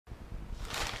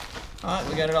Alright,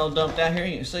 we got it all dumped out here.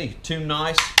 You can see two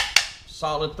nice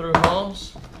solid through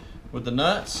holes with the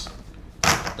nuts,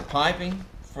 the piping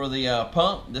for the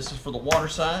pump. This is for the water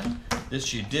side. This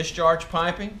is your discharge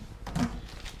piping.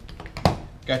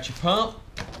 Got your pump,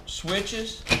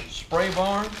 switches, spray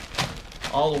bar,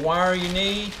 all the wire you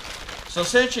need. So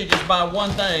essentially just buy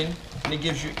one thing and it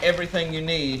gives you everything you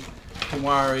need to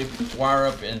wire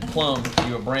up and plumb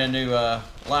you a brand new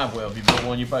live well if you build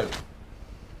one on your boat.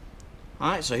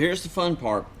 Alright, so here's the fun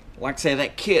part. Like I say,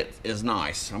 that kit is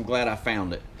nice. I'm glad I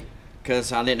found it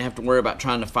because I didn't have to worry about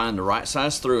trying to find the right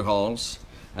size through holes.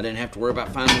 I didn't have to worry about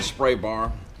finding the spray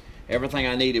bar. Everything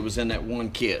I needed was in that one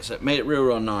kit, so it made it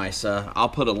real nice. I'll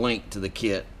put a link to the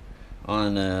kit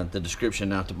on the description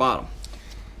down at the bottom.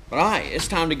 But alright, it's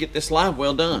time to get this live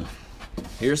well done.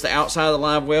 Here's the outside of the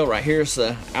live well. Right here's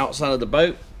the outside of the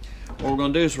boat. What we're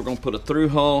going to do is we're going to put a through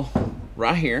hole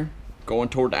right here going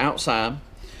toward the outside.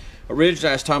 Originally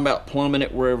I was talking about plumbing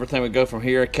it where everything would go from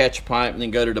here, catch a pipe, and then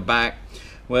go to the back.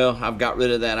 Well, I've got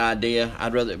rid of that idea.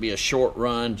 I'd rather it be a short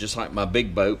run, just like my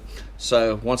big boat.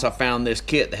 So once I found this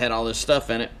kit that had all this stuff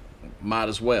in it, might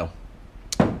as well.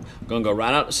 I'm gonna go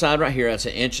right out the side right here. That's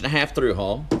an 1.5 inch through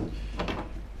hole.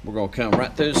 We're gonna come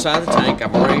right through the side of the tank.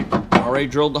 I've already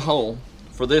drilled the hole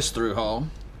for this through hole.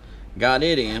 Got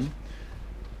it in.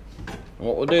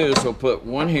 What we'll do is we'll put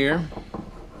one here.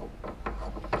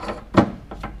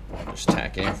 Just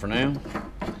tack it in for now.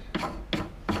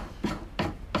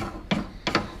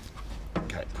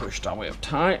 Got it pushed all the way up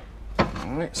tight.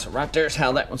 Alright, so right there's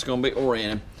how that one's going to be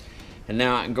oriented. And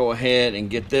now I can go ahead and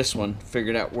get this one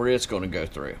figured out where it's going to go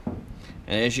through.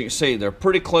 And as you can see, they're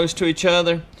pretty close to each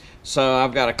other. So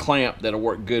I've got a clamp that'll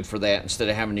work good for that instead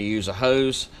of having to use a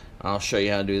hose. I'll show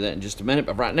you how to do that in just a minute.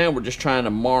 But right now we're just trying to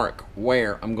mark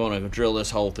where I'm going to drill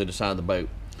this hole through the side of the boat.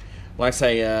 Like I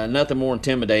say, nothing more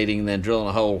intimidating than drilling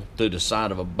a hole through the side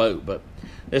of a boat, but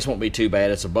this won't be too bad.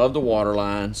 It's above the water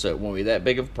line, so it won't be that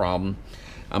big of a problem.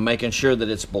 I'm making sure that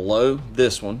it's below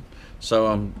this one, so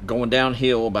I'm going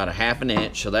downhill about a 1/2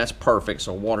 inch, so that's perfect.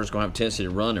 So water's going to have a tendency to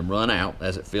run and run out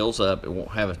as it fills up. It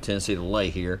won't have a tendency to lay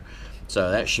here, so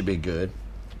that should be good.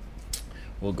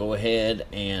 We'll go ahead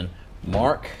and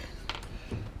mark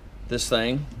this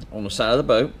thing on the side of the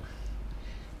boat.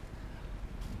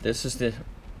 This is the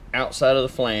outside of the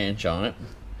flange on it,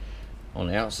 on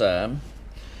the outside.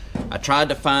 I tried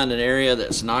to find an area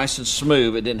that's nice and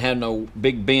smooth. It didn't have no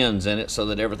big bends in it so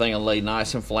that everything will lay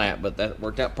nice and flat, but that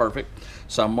worked out perfect.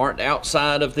 So I marked the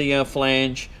outside of the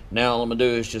flange. Now all I'm gonna do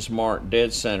is just mark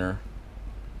dead center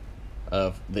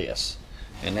of this,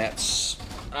 and that's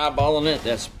eyeballing it.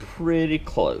 That's pretty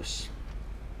close.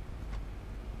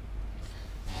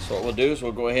 So what we'll do is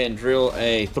we'll go ahead and drill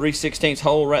a 3/16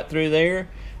 hole right through there,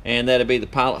 and that'll be the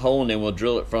pilot hole, and then we'll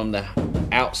drill it from the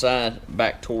outside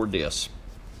back toward this.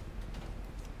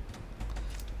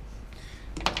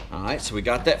 Alright, so we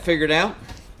got that figured out.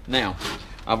 Now,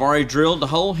 I've already drilled the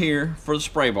hole here for the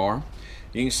spray bar.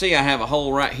 You can see I have a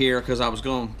hole right here because I was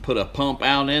going to put a pump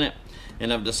out in it,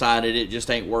 and I've decided it just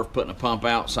ain't worth putting a pump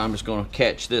out, so I'm just going to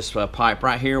catch this pipe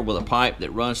right here with a pipe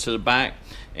that runs to the back,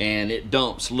 and it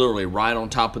dumps literally right on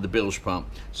top of the bilge pump.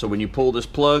 So when you pull this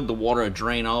plug, the water will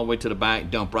drain all the way to the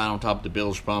back, dump right on top of the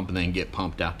bilge pump, and then get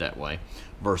pumped out that way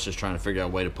versus trying to figure out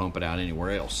a way to pump it out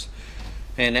anywhere else.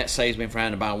 And that saves me from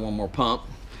having to buy one more pump.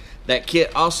 That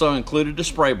kit also included the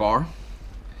spray bar.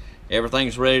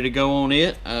 Everything's ready to go on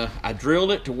it. I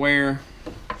drilled it to where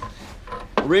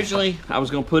originally I was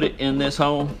going to put it in this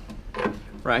hole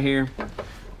right here.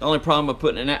 The only problem with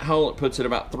putting it in that hole, it puts it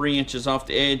about 3 inches off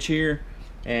the edge here,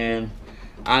 and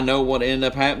I know what ended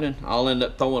up happening. I'll end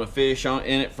up throwing a fish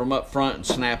in it from up front and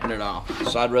snapping it off.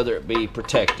 So I'd rather it be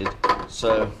protected.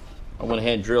 So I went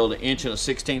ahead and drilled an 1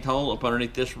 1/16 hole up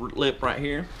underneath this lip right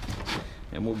here,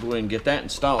 and we'll go ahead and get that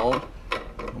installed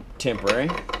temporary.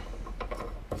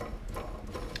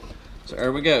 So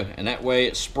there we go, and that way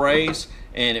it sprays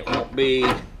and it won't be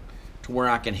to where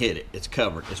I can hit it. It's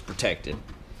covered, it's protected.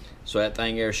 So that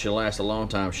thing there should last a long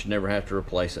time. Should never have to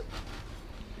replace it.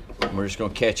 And we're just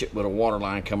going to catch it with a water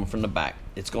line coming from the back.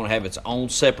 It's going to have its own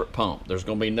separate pump. There's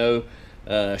going to be no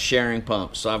sharing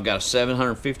pumps. So I've got a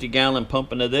 750 gallon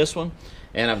pump into this one,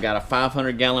 and I've got a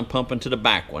 500 gallon pump into the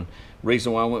back one.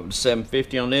 Reason why I went with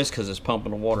 750 on this, because it's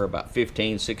pumping the water about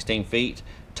 15-16 feet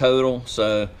total.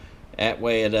 So that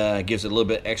way it gives it a little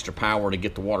bit extra power to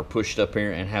get the water pushed up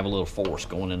here and have a little force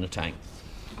going in the tank.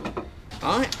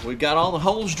 Alright, we've got all the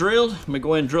holes drilled. I'm going to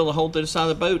go ahead and drill a hole through the side of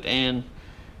the boat, and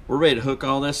we're ready to hook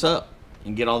all this up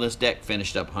and get all this deck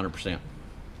finished up 100%.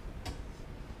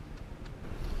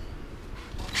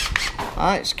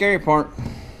 Alright, scary part.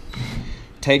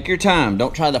 Take your time.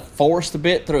 Don't try to force the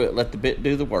bit through it. Let the bit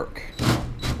do the work.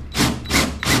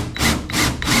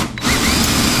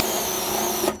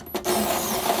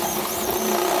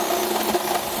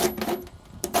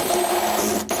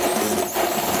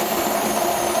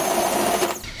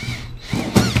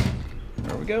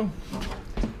 There we go.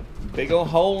 Big old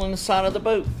hole in the side of the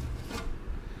boat.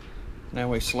 Now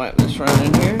we slap this right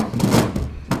in here,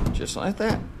 just like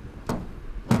that.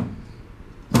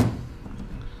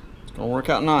 It's gonna work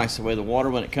out nice. The way the water,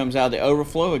 when it comes out of the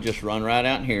overflow, will just run right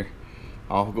out in here.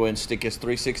 I'll go ahead and stick this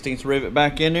 3/16 rivet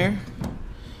back in there,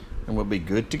 and we'll be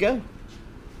good to go.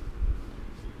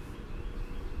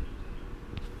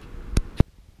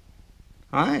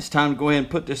 All right, it's time to go ahead and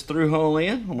put this through hole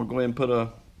in. I'm gonna go ahead and put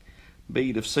a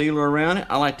bead of sealer around it.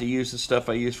 I like to use the stuff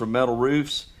I use for metal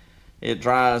roofs. It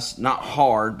dries not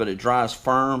hard, but it dries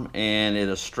firm, and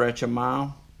it'll stretch a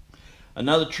mile.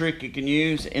 Another trick you can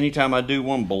use, anytime I do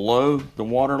one below the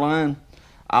water line,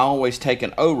 I always take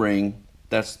an O-ring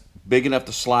that's big enough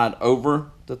to slide over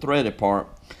the threaded part,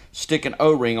 stick an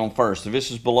O-ring on first. If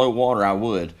this is below water, I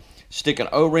would. Stick an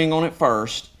O-ring on it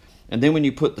first, and then when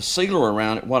you put the sealer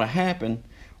around it, what'll happen,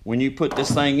 when you put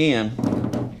this thing in,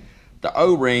 the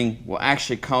O-ring will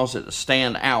actually cause it to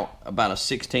stand out about a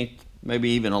 1/16, maybe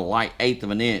even a light 1/8 of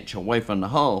an inch away from the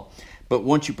hull. But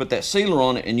once you put that sealer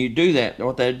on it and you do that,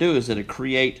 what that'll do is it'll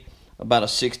create about a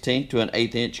 1/16 to an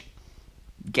 1/8 inch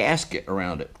gasket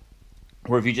around it.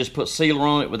 Where if you just put sealer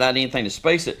on it without anything to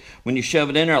space it, when you shove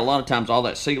it in there, a lot of times all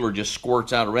that sealer just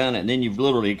squirts out around it, and then you've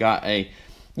literally got a,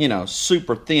 you know,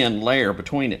 super thin layer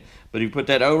between it. But if you put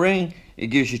that O-ring, it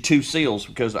gives you two seals,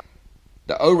 because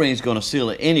the O-ring is going to seal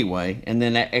it anyway, and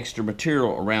then that extra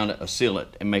material around it will seal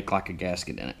it and make like a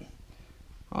gasket in it.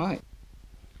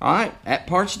 Alright, that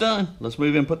part's done. Let's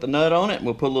move in and put the nut on it, and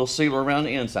we'll put a little sealer around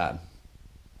the inside.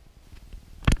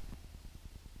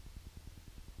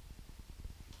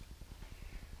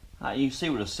 You can see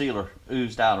where the sealer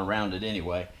oozed out around it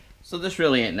anyway, so this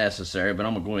really ain't necessary, but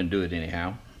I'm going to go ahead and do it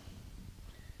anyhow.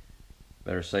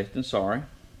 Better safe than sorry.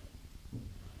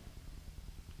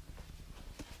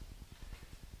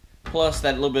 Plus,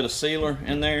 that little bit of sealer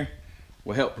in there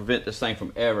will help prevent this thing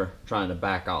from ever trying to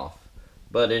back off.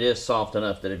 But it is soft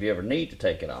enough that if you ever need to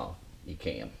take it off, you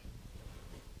can.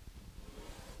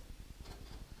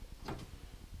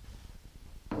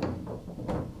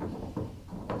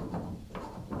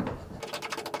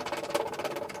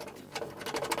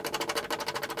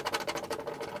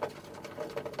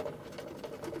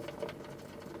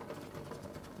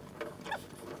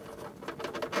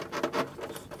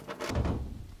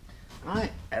 All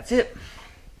right, that's it.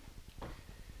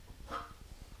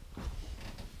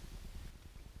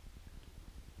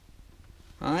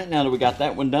 Alright, now that we got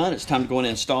that one done, it's time to go in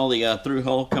and install the through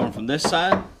hole coming from this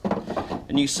side.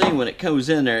 And you see when it goes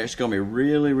in there, it's going to be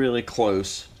really, really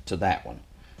close to that one.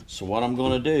 So what I'm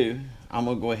going to do, I'm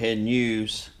going to go ahead and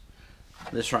use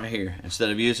this right here.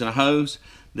 Instead of using a hose,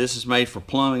 this is made for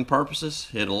plumbing purposes.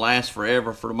 It'll last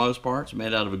forever for the most part. It's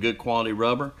made out of a good quality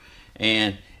rubber.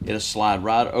 And it'll slide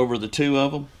right over the two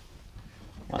of them,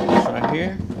 like this right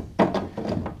here.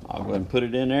 I'll go ahead and put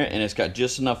it in there, and it's got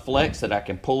just enough flex that I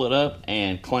can pull it up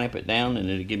and clamp it down, and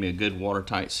it'll give me a good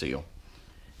watertight seal.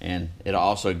 And it'll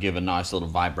also give a nice little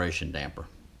vibration damper.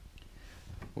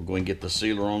 We'll go ahead and get the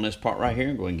sealer on this part right here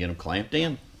and go ahead and get them clamped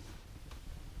in.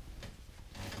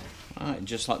 Alright,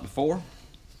 just like before,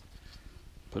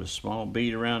 put a small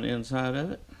bead around the inside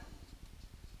of it.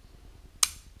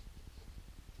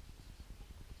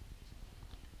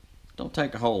 Don't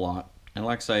take a whole lot. And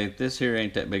like I say, this here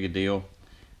ain't that big a deal.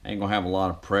 Ain't gonna have a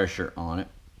lot of pressure on it.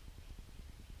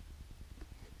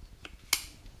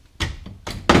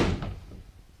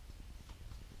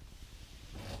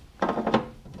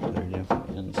 There you go,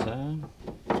 inside.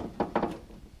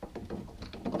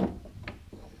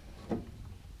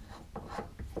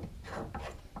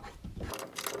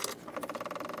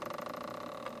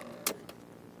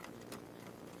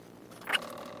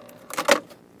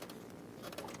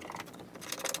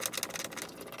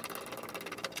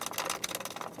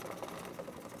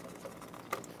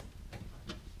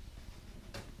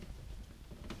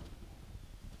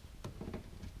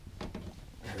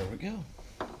 There we go.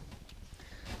 All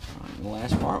right, the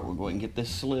last part, we'll go ahead and get this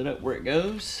slid up where it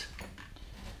goes.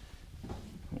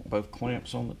 Both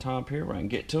clamps on the top here where I can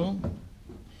get to them.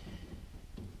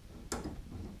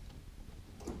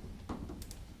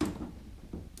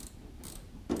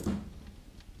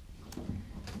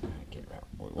 Get right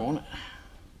where we want it.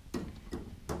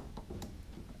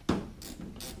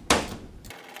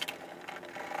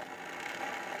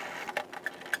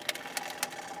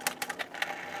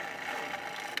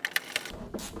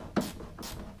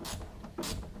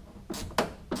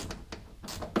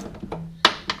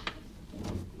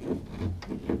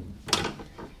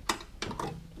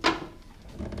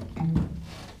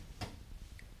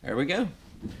 There we go.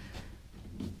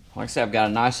 Like I said, I've got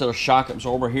a nice little shock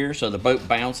absorber here, so the boat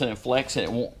bouncing and flexing,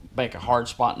 it won't make a hard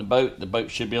spot in the boat. The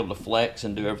boat should be able to flex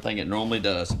and do everything it normally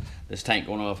does. This tank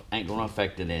ain't gonna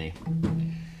affect it any.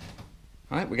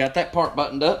 All right, we got that part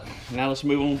buttoned up. Now let's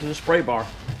move on to the spray bar.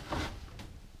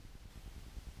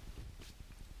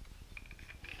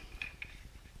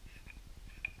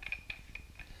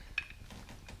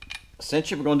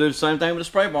 Essentially, we're gonna do the same thing with the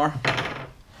spray bar.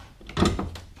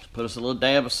 Just put us a little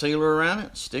dab of sealer around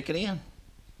it, stick it in.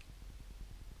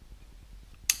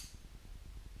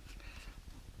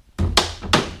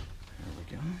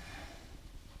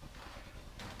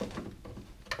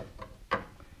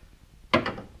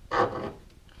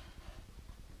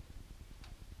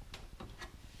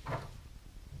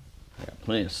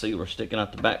 Plenty of sealer sticking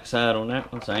out the back side on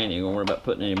that one, so I ain't even gonna worry about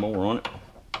putting any more on it.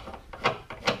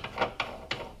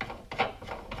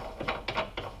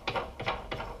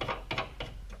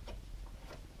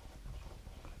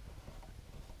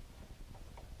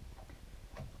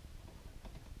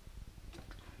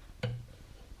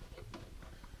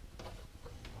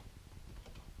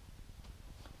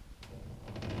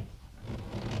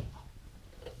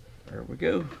 There we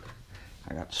go.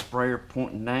 I got the sprayer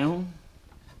pointing down.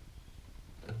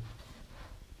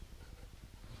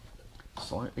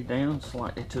 Slightly down,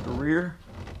 slightly to the rear.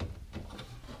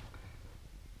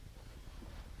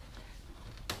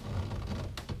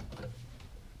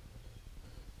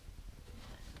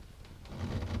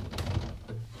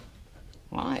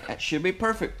 Alright, that should be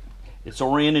perfect. It's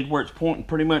oriented where it's pointing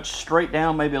pretty much straight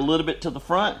down, maybe a little bit to the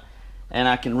front, and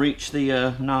I can reach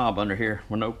the knob under here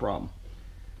with no problem.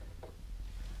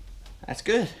 That's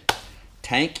good.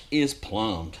 Tank is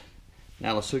plumbed.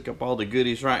 Now let's hook up all the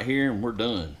goodies right here and we're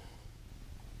done.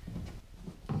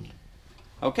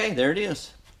 Okay, there it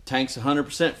is. Tank's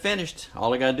 100% finished.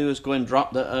 All I gotta do is go ahead and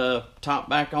drop the top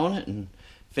back on it and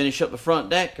finish up the front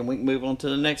deck, and we can move on to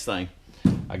the next thing.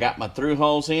 I got my through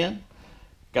holes in,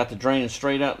 got the drain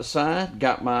straight out the side,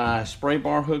 got my spray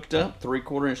bar hooked up,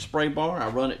 3/4 inch spray bar. I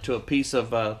run it to a piece of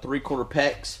 3/4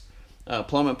 PEX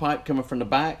plumbing pipe coming from the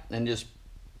back, and just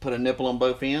put a nipple on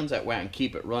both ends. That way I can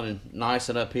keep it running nice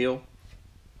and uphill.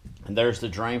 And there's the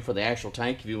drain for the actual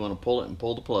tank if you want to pull it and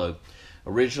pull the plug.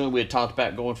 Originally, we had talked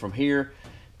about going from here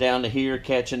down to here,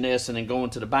 catching this, and then going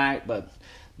to the back, but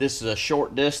this is a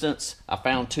short distance. I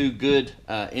found 2 good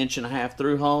 1.5 inch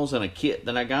through holes in a kit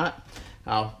that I got.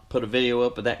 I'll put a video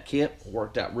up of that kit.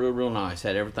 Worked out real nice.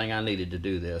 Had everything I needed to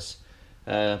do this.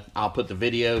 I'll put the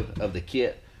video of the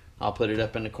kit. I'll put it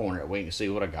up in the corner where you can see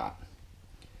what I got.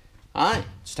 Alright,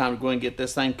 it's time to go and get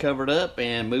this thing covered up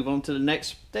and move on to the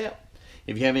next step.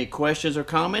 If you have any questions or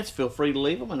comments, feel free to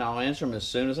leave them and I'll answer them as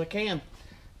soon as I can.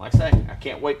 Like I say, I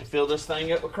can't wait to fill this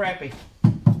thing up with crappie.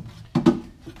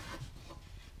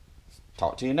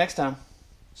 Talk to you next time.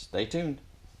 Stay tuned.